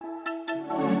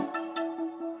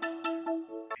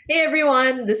Hey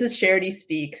everyone, this is Charity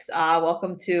Speaks.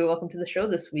 Welcome to the show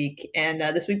this week. And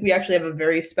this week we actually have a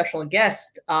very special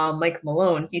guest, Mike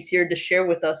Malone. He's here to share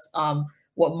with us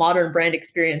what modern brand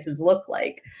experiences look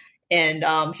like. And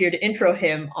here to intro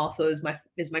him also is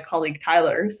my colleague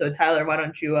Tyler. So Tyler, why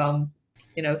don't you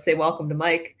say welcome to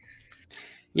Mike?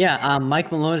 Yeah,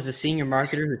 Mike Malone is a senior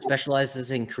marketer who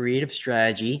specializes in creative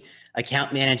strategy,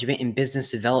 account management, and business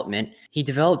development. He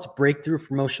develops breakthrough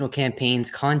promotional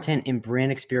campaigns, content, and brand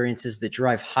experiences that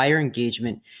drive higher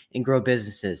engagement and grow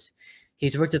businesses.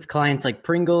 He's worked with clients like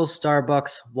Pringles,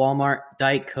 Starbucks, Walmart,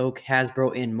 Diet Coke,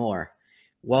 Hasbro, and more.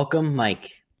 Welcome,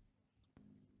 Mike.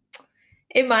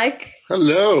 Hey Mike.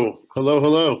 Hello.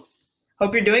 Hello.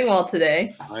 Hope you're doing well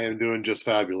today. I am doing just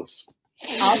fabulous.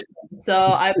 Awesome. So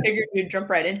I figured we'd jump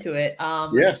right into it.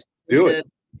 Yes, do it.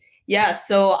 Yeah.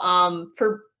 So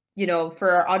for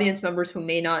our audience members who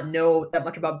may not know that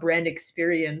much about brand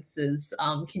experiences,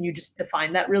 can you just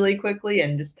define that really quickly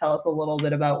and just tell us a little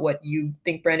bit about what you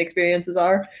think brand experiences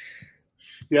are?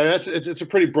 Yeah, it's a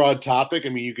pretty broad topic. I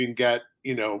mean, you can get,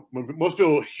 when most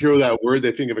people hear that word,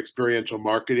 they think of experiential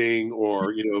marketing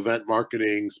or, event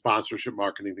marketing, sponsorship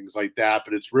marketing, things like that.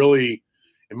 But it's really,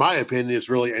 in my opinion, it's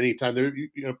really anytime there,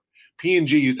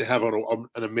 P&G used to have an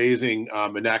amazing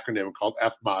an acronym called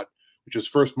FMOT, which is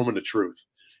First Moment of Truth.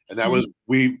 And that was,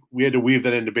 we had to weave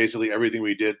that into basically everything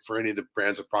we did for any of the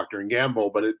brands of Procter and Gamble,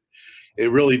 but it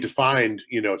really defined,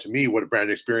 to me, what a brand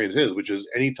experience is, which is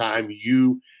anytime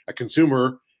a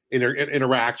consumer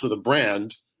interacts with a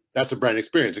brand, that's a brand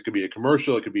experience. It could be a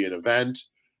commercial, it could be an event,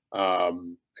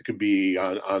 it could be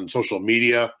on social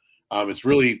media. It's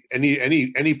really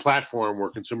any platform where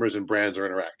consumers and brands are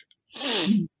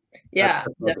interacting. Yeah,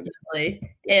 definitely.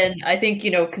 And I think,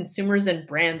 consumers and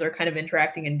brands are kind of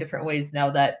interacting in different ways now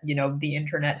that, the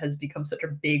internet has become such a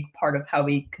big part of how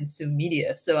we consume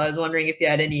media. So I was wondering if you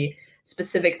had any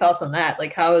specific thoughts on that.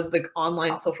 Like, how has the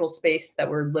online social space that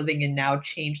we're living in now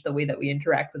changed the way that we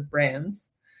interact with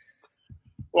brands?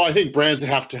 Well, I think brands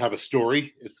have to have a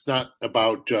story. It's not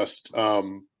about just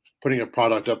putting a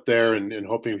product up there and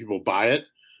hoping people buy it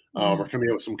or coming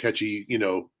up with some catchy,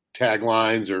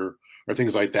 taglines or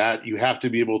things like that. You have to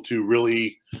be able to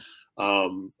really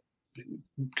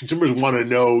consumers want to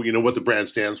know, what the brand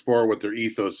stands for, what their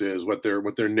ethos is, what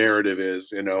their narrative is,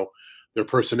 their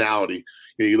personality.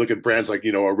 You look at brands like,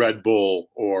 a Red Bull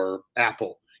or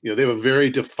Apple, they have a very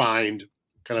defined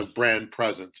kind of brand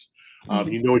presence.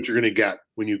 You know what you're going to get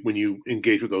when you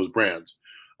engage with those brands.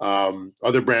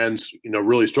 Other brands,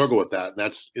 really struggle with that.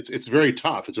 And it's very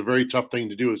tough. It's a very tough thing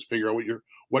to do, is figure out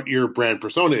what your brand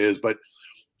persona is. But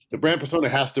the brand persona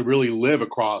has to really live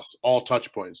across all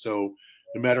touch points. So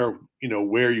no matter,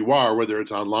 where you are, whether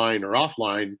it's online or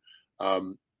offline,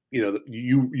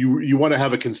 you want to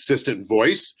have a consistent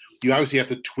voice. You obviously have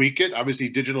to tweak it. Obviously,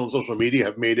 digital and social media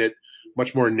have made it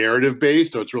much more narrative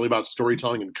based. So it's really about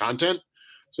storytelling and content.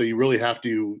 So you really have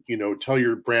to, tell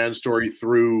your brand story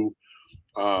through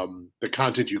the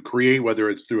content you create, whether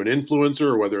it's through an influencer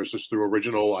or whether it's just through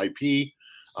original IP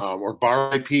or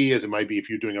bar IP, as it might be if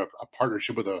you're doing a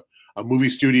partnership with a movie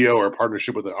studio or a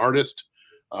partnership with an artist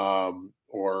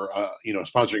or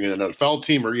sponsoring an NFL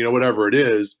team or, whatever it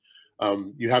is.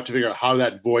 You have to figure out how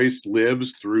that voice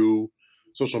lives through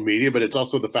social media, but it's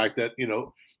also the fact that,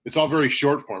 it's all very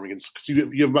short form.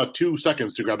 You have about 2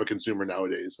 seconds to grab a consumer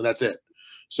nowadays, and that's it.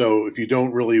 So if you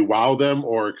don't really wow them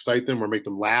or excite them or make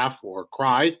them laugh or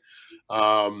cry,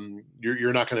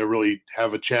 you're not going to really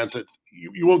have a chance at,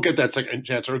 you won't get that second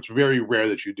chance, or it's very rare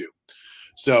that you do.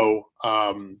 So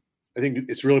I think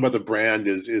it's really about the brand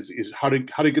is how to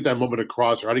get that moment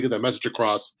across, or how to get that message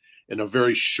across in a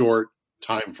very short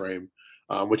time frame,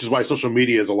 which is why social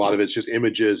media is a lot of it's just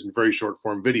images and very short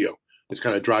form video. It's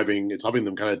helping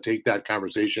them kind of take that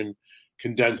conversation,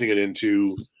 condensing it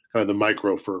into kind of the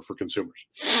micro for consumers.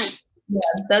 Yeah,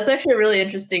 that's actually a really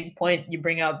interesting point you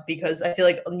bring up, because I feel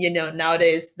like,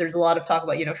 nowadays there's a lot of talk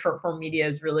about, short form media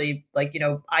is really like,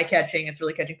 eye catching. It's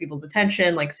really catching people's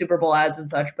attention, like Super Bowl ads and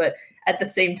such. But at the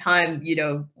same time,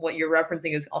 what you're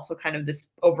referencing is also kind of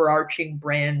this overarching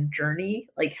brand journey,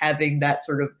 like having that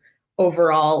sort of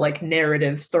overall like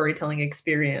narrative storytelling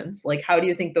experience. Like, how do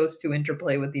you think those two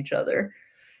interplay with each other?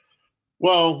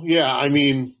 Well, yeah, I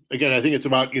mean, again, I think it's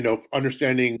about,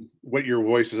 understanding what your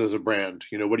voice is as a brand.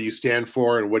 What do you stand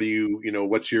for, and what do you,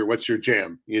 what's your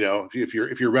jam?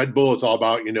 If you're Red Bull, it's all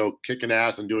about, kicking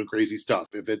ass and doing crazy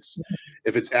stuff. If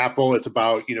it's Apple, it's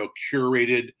about,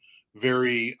 curated,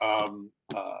 very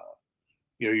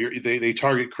they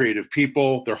target creative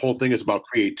people. Their whole thing is about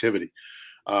creativity.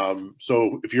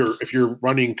 So if you're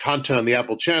running content on the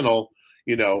Apple channel,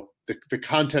 the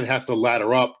content has to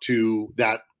ladder up to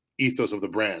that ethos of the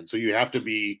brand. So you have to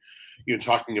be,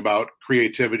 talking about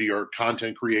creativity or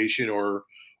content creation or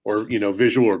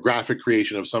visual or graphic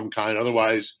creation of some kind.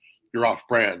 Otherwise, you're off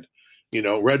brand.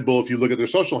 Red Bull, if you look at their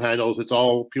social handles, it's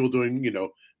all people doing,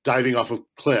 diving off of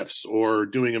cliffs or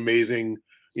doing amazing,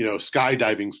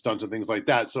 skydiving stunts and things like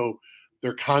that. So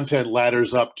their content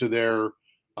ladders up to their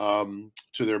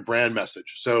brand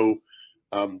message. So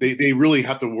they really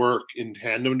have to work in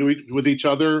tandem with each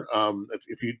other.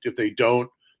 If they don't,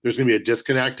 there's going to be a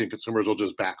disconnect, and consumers will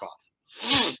just back off.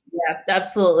 Yeah,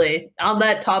 absolutely. On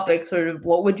that topic, sort of,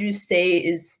 what would you say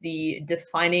is the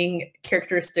defining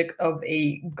characteristic of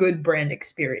a good brand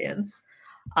experience?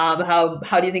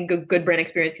 How do you think a good brand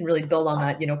experience can really build on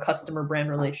that, customer brand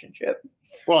relationship?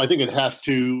 Well, I think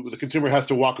the consumer has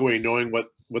to walk away knowing what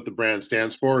the brand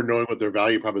stands for, knowing what their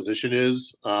value proposition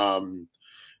is, knowing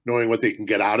what they can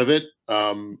get out of it,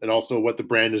 and also what the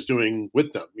brand is doing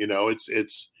with them.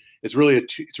 It's really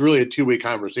a two-way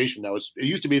conversation now. It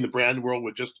used to be in the brand world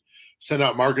would just send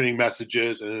out marketing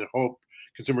messages and hope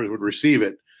consumers would receive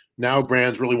it. Now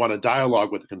brands really want to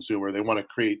dialogue with the consumer. They want to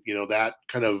create, that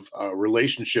kind of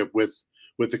relationship with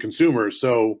the consumer.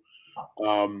 So,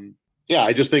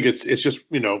 I just think it's just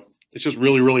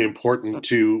really, really important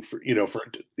for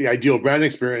the ideal brand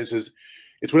experience is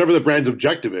it's whatever the brand's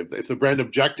objective is. If the brand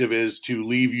objective is to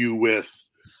leave you with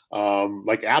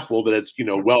like Apple, that it's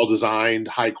well designed,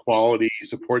 high quality,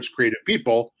 supports creative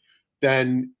people,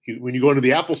 then when you go into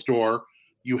the Apple store,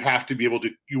 you have to be able to.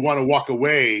 You want to walk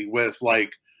away with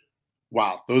like,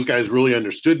 wow, those guys really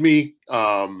understood me.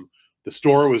 The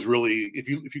store was really,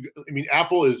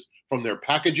 Apple is, from their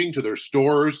packaging to their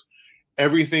stores,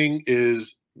 everything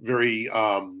is very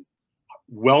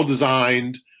well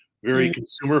designed, very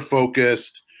consumer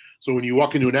focused. So when you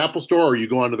walk into an Apple store or you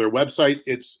go onto their website,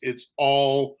 it's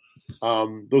all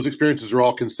those experiences are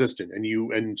all consistent,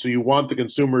 and so you want the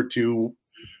consumer to,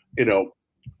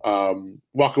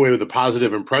 walk away with a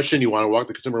positive impression. You want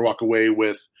the consumer walk away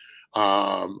with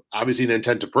obviously an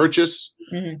intent to purchase,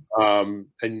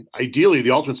 and ideally,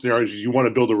 the ultimate scenario is you want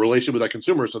to build a relationship with that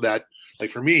consumer, so that,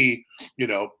 like for me,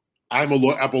 I'm a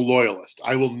Apple loyalist.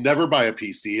 I will never buy a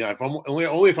PC.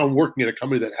 Only if I'm working at a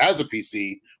company that has a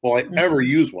PC will I ever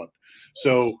use one.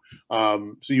 So,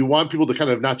 so you want people to kind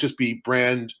of not just be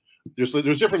brand. There's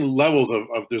different levels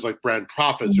of there's like brand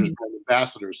prophets, there's brand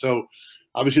ambassadors. So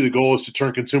obviously the goal is to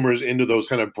turn consumers into those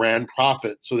kind of brand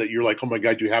prophets, so that you're like, oh my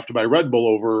God, you have to buy Red Bull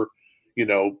over,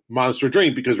 Monster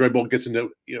drink, because Red Bull gets into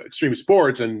extreme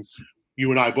sports, and you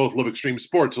and I both love extreme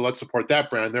sports, so let's support that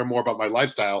brand. They're more about my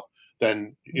lifestyle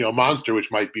than Monster,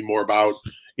 which might be more about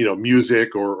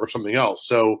music or something else.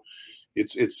 So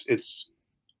it's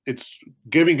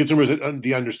giving consumers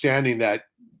the understanding that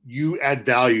you add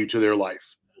value to their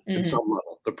life in some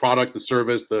level. The product, the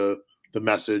service, the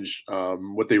message,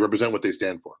 what they represent, what they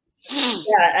stand for.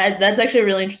 Yeah, that's actually a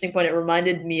really interesting point. It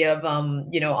reminded me of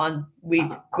we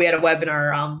had a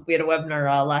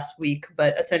webinar last week,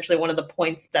 but essentially one of the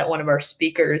points that one of our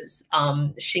speakers,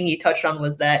 Shingy, touched on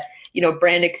was that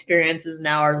brand experiences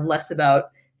now are less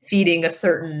about feeding a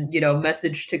certain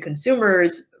message to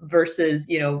consumers versus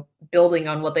building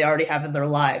on what they already have in their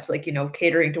lives, like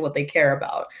catering to what they care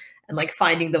about, and like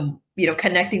finding them,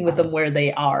 connecting with them where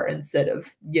they are, instead of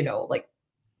like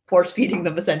force feeding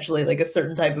them essentially like a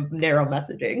certain type of narrow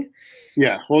messaging.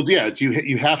 Yeah, well, yeah,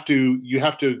 you have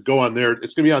to go on their.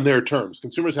 It's going to be on their terms.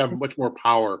 Consumers have much more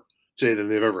power today than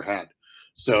they've ever had.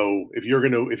 So if you're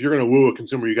gonna woo a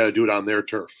consumer, you got to do it on their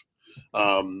turf.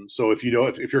 So if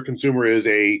your consumer is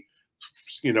a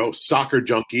soccer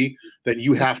junkie, then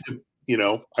you have to.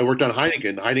 I worked on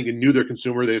Heineken. Heineken knew their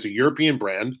consumer. There's a European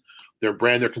brand.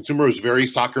 Their consumer was very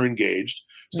soccer engaged.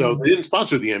 So they didn't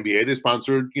sponsor the NBA. They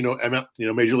sponsored,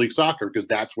 Major League Soccer, because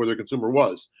that's where their consumer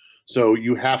was. So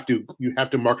you have to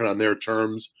market on their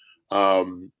terms.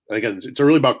 And again, it's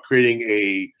really about creating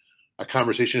a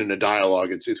conversation and a dialogue.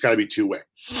 It's got to be two-way.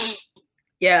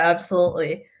 Yeah,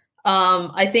 absolutely.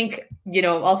 I think,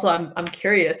 also I'm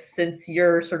curious, since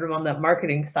you're sort of on that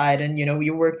marketing side and,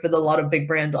 you worked with a lot of big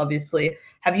brands, obviously,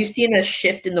 have you seen a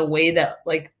shift in the way that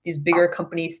like these bigger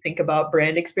companies think about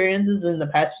brand experiences in the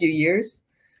past few years?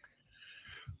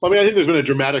 Well, I think there's been a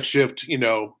dramatic shift, with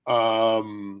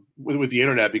the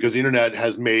internet, because the internet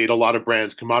has made a lot of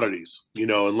brands commodities,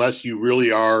 unless you really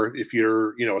are, if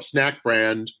you're, a snack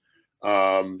brand,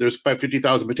 there's about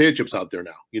 50,000 potato chips out there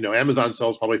now. Amazon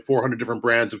sells probably 400 different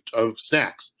brands of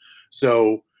snacks.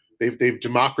 So they've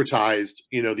democratized,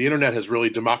 the internet has really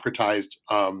democratized,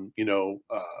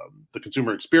 the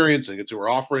consumer experience and consumer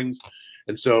offerings.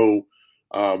 And so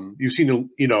you've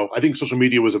seen, I think social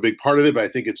media was a big part of it, but I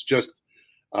think it's just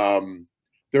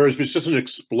there has been just an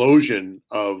explosion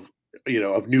of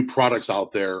of new products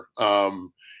out there. I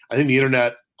think the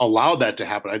internet allowed that to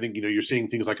happen. I think you're seeing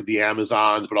things like the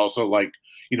Amazons, but also like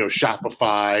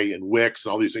Shopify and Wix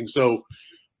and all these things. So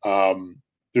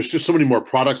there's just so many more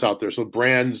products out there. So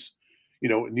brands,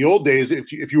 in the old days,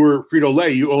 if you were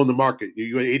Frito-Lay, you owned the market.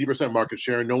 You had 80% market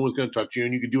share, and no one was going to touch you,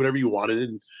 and you could do whatever you wanted,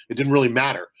 and it didn't really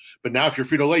matter. But now, if you're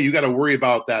Frito-Lay, you got to worry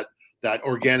about that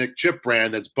organic chip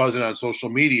brand that's buzzing on social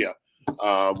media,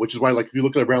 which is why, like, if you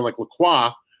look at a brand like La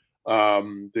Croix,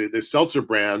 the seltzer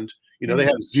brand, they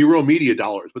have zero media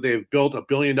dollars, but they have built $1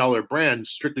 billion brand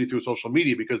strictly through social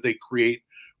media because they create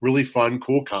really fun,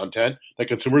 cool content that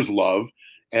consumers love.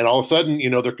 And all of a sudden,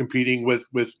 they're competing with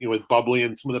Bubbly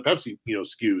and some of the Pepsi,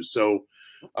 SKUs. So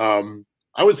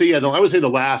I would say, I would say the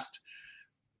last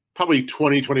probably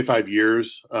 20, 25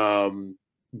 years,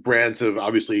 brands have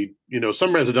obviously,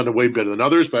 some brands have done it way better than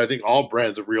others, but I think all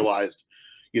brands have realized,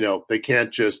 they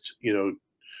can't just,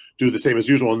 do the same as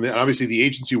usual. And obviously the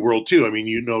agency world too. I mean,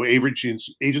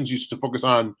 agencies used to focus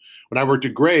on, when I worked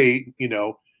at Gray,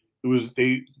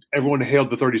 everyone hailed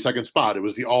the 30-second spot. It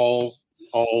was the all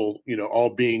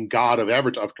being God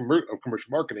of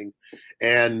commercial marketing.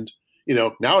 And,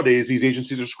 nowadays these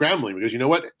agencies are scrambling because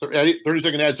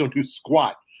 30-second ads don't do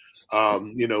squat.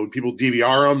 People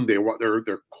DVR them.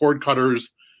 They're cord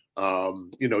cutters.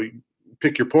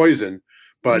 Pick your poison.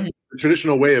 But the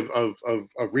traditional way of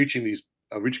reaching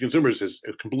consumers has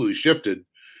completely shifted.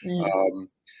 And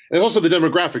it's also the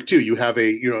demographic too. You have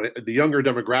the younger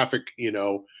demographic,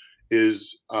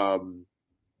 is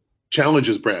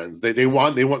challenges brands. They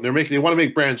want to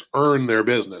make brands earn their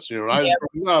business. When I was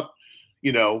growing up,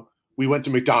 we went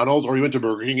to McDonald's or we went to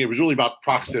Burger King. It was really about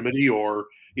proximity or,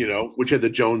 which had the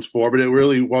Jones 4, but there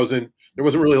wasn't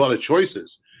really a lot of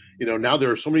choices. Now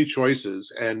there are so many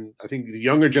choices, and I think the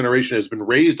younger generation has been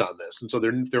raised on this. And so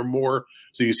they're more,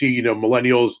 so you see,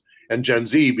 millennials and Gen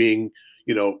Z being,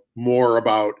 more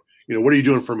about, what are you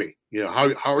doing for me?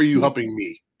 How are you helping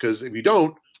me? Because if you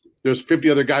don't, there's 50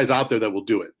 other guys out there that will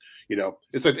do it.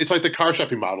 It's like the car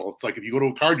shopping model. It's like if you go to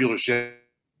a car dealership,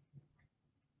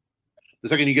 the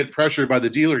second you get pressured by the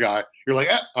dealer guy, you're like,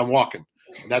 I'm walking.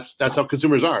 And that's how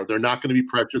consumers are. They're not going to be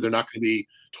pressured. They're not going to be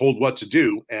told what to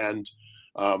do. And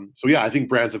so yeah, I think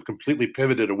brands have completely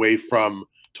pivoted away from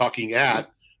talking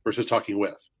at versus talking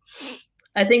with.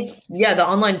 I think, the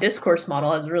online discourse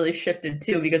model has really shifted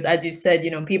too, because as you said,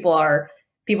 people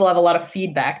have a lot of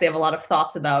feedback. They have a lot of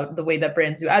thoughts about the way that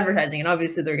brands do advertising. And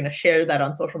obviously they're going to share that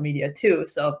on social media too.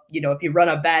 So, if you run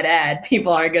a bad ad,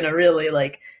 people are going to really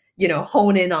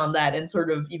hone in on that and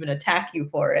sort of even attack you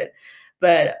for it.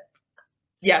 But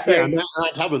and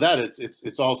on top of that,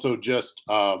 it's also just,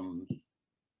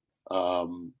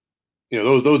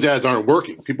 those ads aren't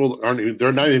working. People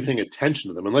they're not even paying attention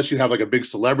to them unless you have like a big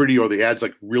celebrity or the ad's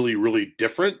like really, really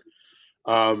different.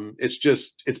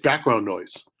 It's background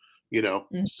noise.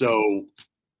 So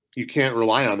you can't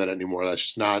rely on that anymore. That's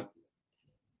just not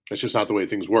the way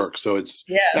things work. So I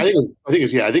think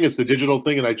it's the digital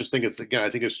thing. And I just think I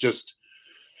think it's just,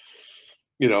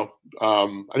 I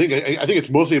think it's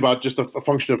mostly about just a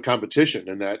function of competition,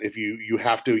 and that if you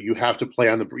have to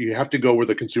play you have to go where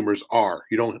the consumers are.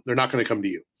 They're not going to come to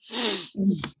you.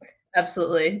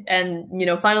 Absolutely. And,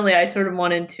 finally, I sort of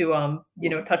wanted to,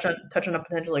 touch on a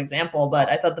potential example, but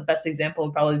I thought the best example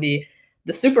would probably be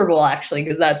the Super Bowl, actually,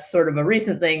 because that's sort of a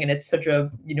recent thing, and it's such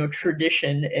a,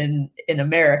 tradition in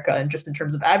America and just in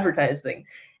terms of advertising.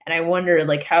 And I wonder,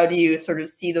 how do you sort of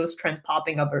see those trends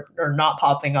popping up or not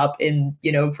popping up in,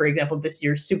 for example, this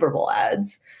year's Super Bowl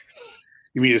ads?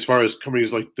 You mean as far as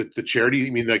companies like the charity?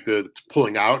 You mean like the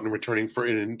pulling out and returning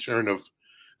in turn of?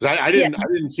 Because I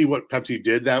didn't see what Pepsi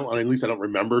did that one. At least I don't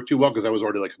remember too well because that was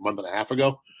already like a month and a half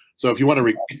ago. So if you want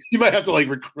to, you might have to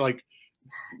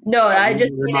No, I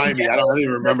just remind me. I don't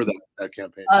even remember that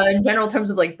campaign. In general terms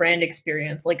of brand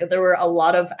experience, there were a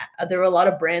lot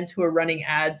of brands who were running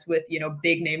ads with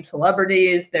big name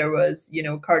celebrities. There was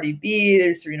Cardi B,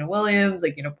 there's Serena Williams,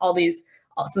 all these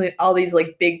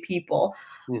big people.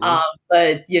 Mm-hmm.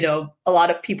 But a lot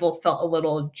of people felt a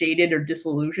little jaded or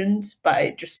disillusioned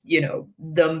by just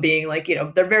them being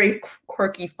they're very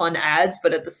quirky, fun ads,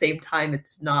 but at the same time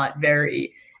it's not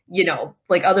very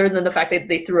other than the fact that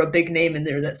they threw a big name in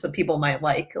there that some people might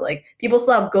like people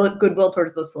still have goodwill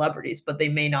towards those celebrities, but they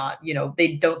may not,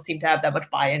 they don't seem to have that much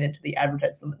buy-in into the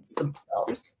advertisements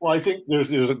themselves. Well, I think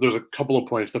there's a couple of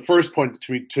points. The first point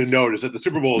to note is that the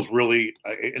Super Bowl is really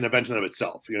an event in of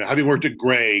itself. Having worked at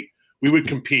Gray, we would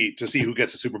compete to see who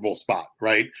gets a Super Bowl spot,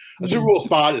 right? A Super Bowl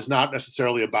spot is not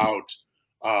necessarily about,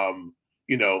 a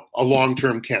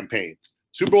long-term campaign.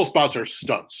 Super Bowl spots are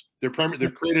stunts. They're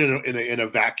created in a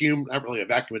vacuum, not really a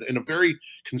vacuum, in a very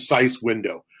concise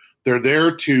window. They're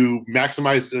there to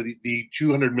maximize the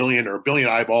 200 million or a billion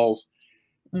eyeballs,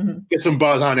 get some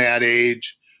buzz on Ad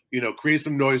Age, create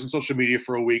some noise on social media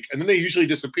for a week, and then they usually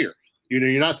disappear.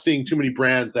 You're not seeing too many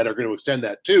brands that are going to extend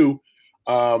that too.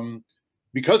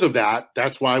 Because of that,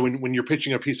 that's why when you're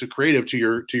pitching a piece of creative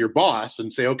to your boss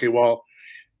and say, okay, well,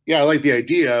 yeah, I like the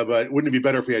idea, but wouldn't it be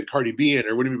better if we had Cardi B in it,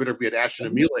 or wouldn't it be better if we had Ashton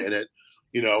and Mila in it?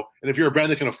 And if you're a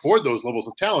brand that can afford those levels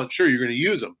of talent, sure, you're going to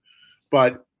use them.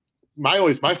 But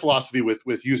my philosophy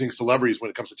with using celebrities when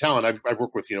it comes to talent, I've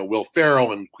worked with Will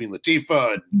Ferrell and Queen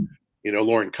Latifah and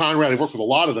Lauren Conrad. I've worked with a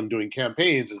lot of them doing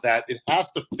campaigns. Is that it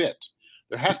has to fit.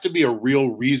 There has to be a real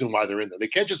reason why they're in there. They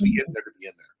can't just be in there to be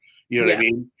in there. You know what I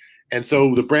mean? And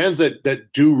so the brands that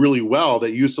do really well,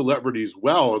 that use celebrities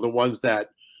well, are the ones that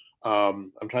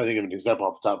I'm trying to think of an example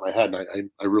off the top of my head, and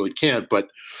I really can't. But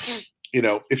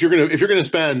if you're gonna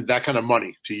spend that kind of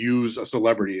money to use a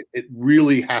celebrity, it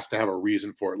really has to have a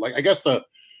reason for it. Like I guess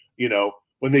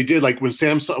when they did, like when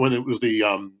Samsung, when it was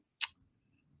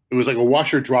it was like a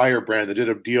washer dryer brand that did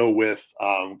a deal with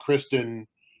Kristen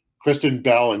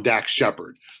Bell and Dax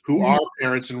Shepard, who are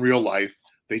parents in real life.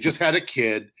 They just had a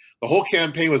kid. The whole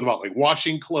campaign was about like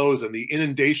washing clothes and the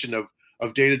inundation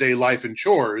of day-to-day life and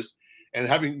chores.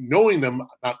 And knowing them,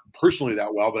 not personally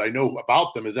that well, but I know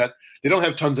about them, is that they don't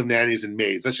have tons of nannies and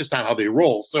maids. That's just not how they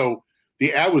roll. So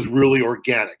the ad was really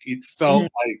organic. It felt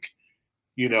like,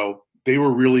 they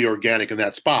were really organic in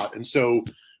that spot. And so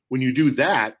when you do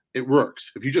that, it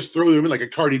works. If you just throw them in, like a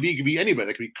Cardi B, it could be anybody.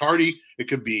 It could be Cardi. It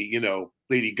could be,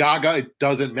 Lady Gaga. It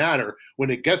doesn't matter. When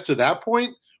it gets to that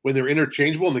point, when they're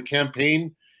interchangeable and the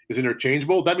campaign is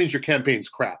interchangeable, that means your campaign's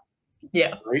crap.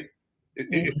 Yeah. Right?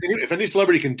 If any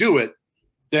celebrity can do it,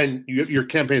 then your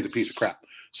campaign's a piece of crap.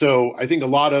 So I think a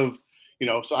lot of,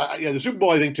 the Super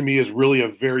Bowl, I think, to me, is really a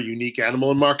very unique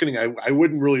animal in marketing. I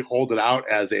wouldn't really hold it out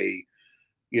as a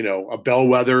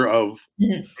bellwether of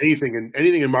anything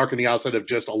in marketing outside of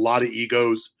just a lot of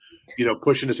egos,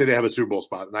 pushing to say they have a Super Bowl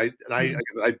spot. And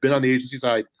I've been on the agency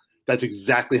side. That's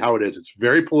exactly how it is. It's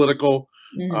very political.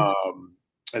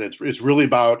 And it's really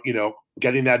about,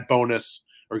 getting that bonus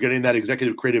or getting that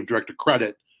executive creative director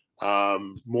credit,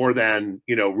 more than,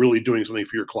 really doing something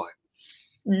for your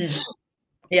client.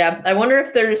 Yeah. I wonder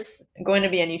if there's going to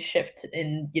be any shift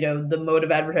in, the mode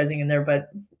of advertising in there, but,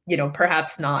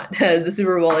 perhaps not. The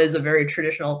Super Bowl is a very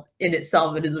traditional in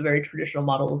itself. It is a very traditional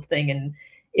model of thing. And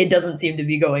it doesn't seem to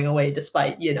be going away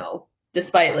despite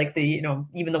like the,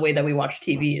 even the way that we watch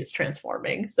TV is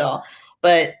transforming. So,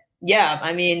 but yeah,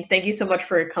 I mean, thank you so much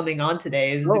for coming on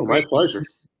today. It was my pleasure.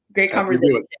 Great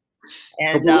conversation.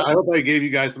 And I hope I gave you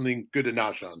guys something good to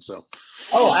nosh on. So,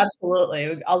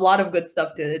 absolutely, a lot of good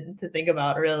stuff to think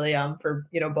about, really, for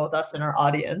both us and our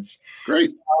audience. Great.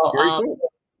 So, Very cool.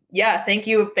 Yeah, thank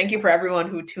you for everyone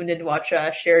who tuned in to watch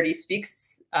Charity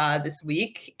Speaks this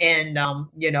week, and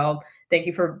thank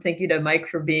you to Mike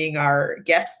for being our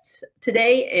guest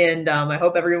today, and I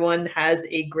hope everyone has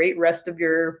a great rest of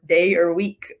your day or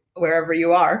week wherever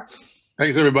you are.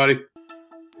 Thanks, everybody.